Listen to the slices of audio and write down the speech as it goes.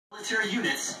military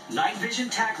units, night vision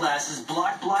tack glasses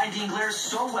block blinding glare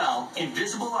so well,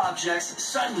 invisible objects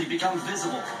suddenly become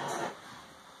visible.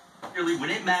 Clearly when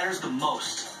it matters the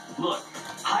most. Look,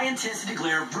 high-intensity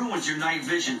glare ruins your night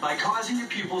vision by causing your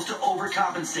pupils to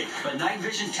overcompensate. But night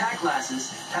vision tack glasses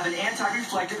have an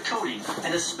anti-reflective coating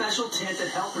and a special tint that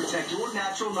help protect your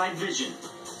natural night vision.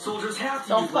 Soldiers have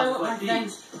to use glasses like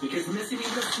these because missing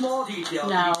even a small detail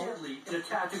can be deadly in a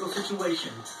tactical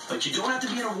situation. But you don't have to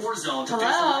be in a war zone to face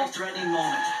a life-threatening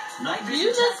moment. Night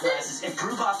vision tack glasses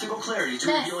improve optical clarity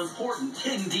to reveal important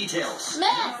hidden details. They're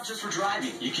not just for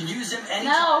driving. You can use them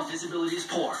anytime visibility is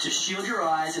poor to shield your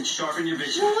eyes and sharpen your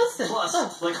vision. Plus,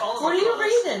 like all of our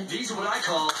products, these are what I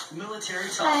call military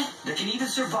tough. They can even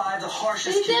survive the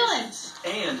harshest conditions.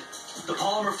 And the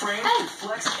polymer frame can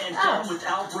flex and bend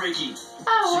without breaking.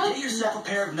 So get yourself a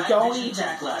pair of night vision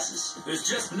tack glasses. There's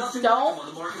just nothing like them on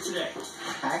the market today.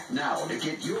 Act now to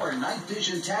get your night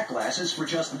vision tack glasses for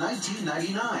just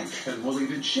 $19.99, and we'll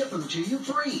even ship them to you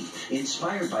free.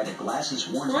 Inspired by the glasses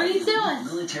worn by elite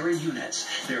military units,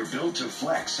 they're built to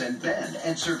flex and bend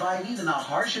and survive even the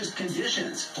harshest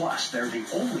conditions. Plus, they're the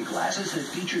only glasses that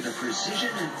feature the precision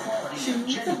and quality of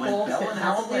genuine Bell &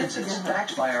 Howell lenses,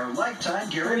 backed by our lifetime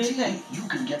guarantee. You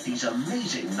can get these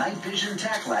amazing night vision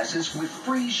tack glasses with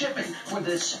free shipping for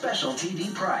this special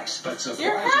TV price. But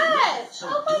surprisingly, so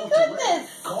don't delay.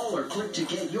 Call or click to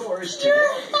get yours today.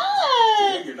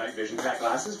 To get your night vision tack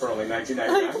glasses for only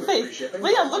 $19.99 with free shipping.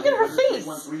 Leon, look at her face.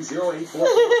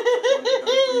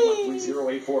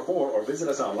 1-800-313-0844 or visit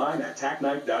us online at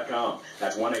tacknight.com.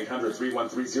 That's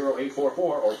 1-800-313-0844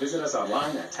 or visit us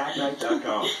online at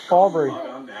tacknight.com. Aubrey. Log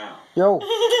on now. Yo.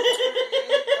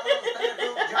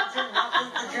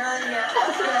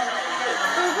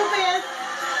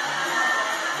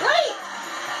 Wait!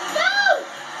 No!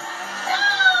 No!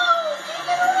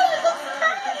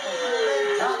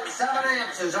 Top 7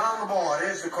 answers on the board.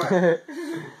 Here's the question.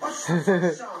 What's the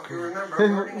first song you remember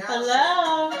learning how to sing?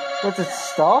 Hello? What's it,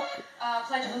 stop?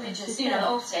 Pledge of Allegiance, you know,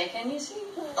 Olszewski, can you sing?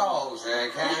 Oh, say,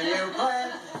 can you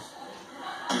play?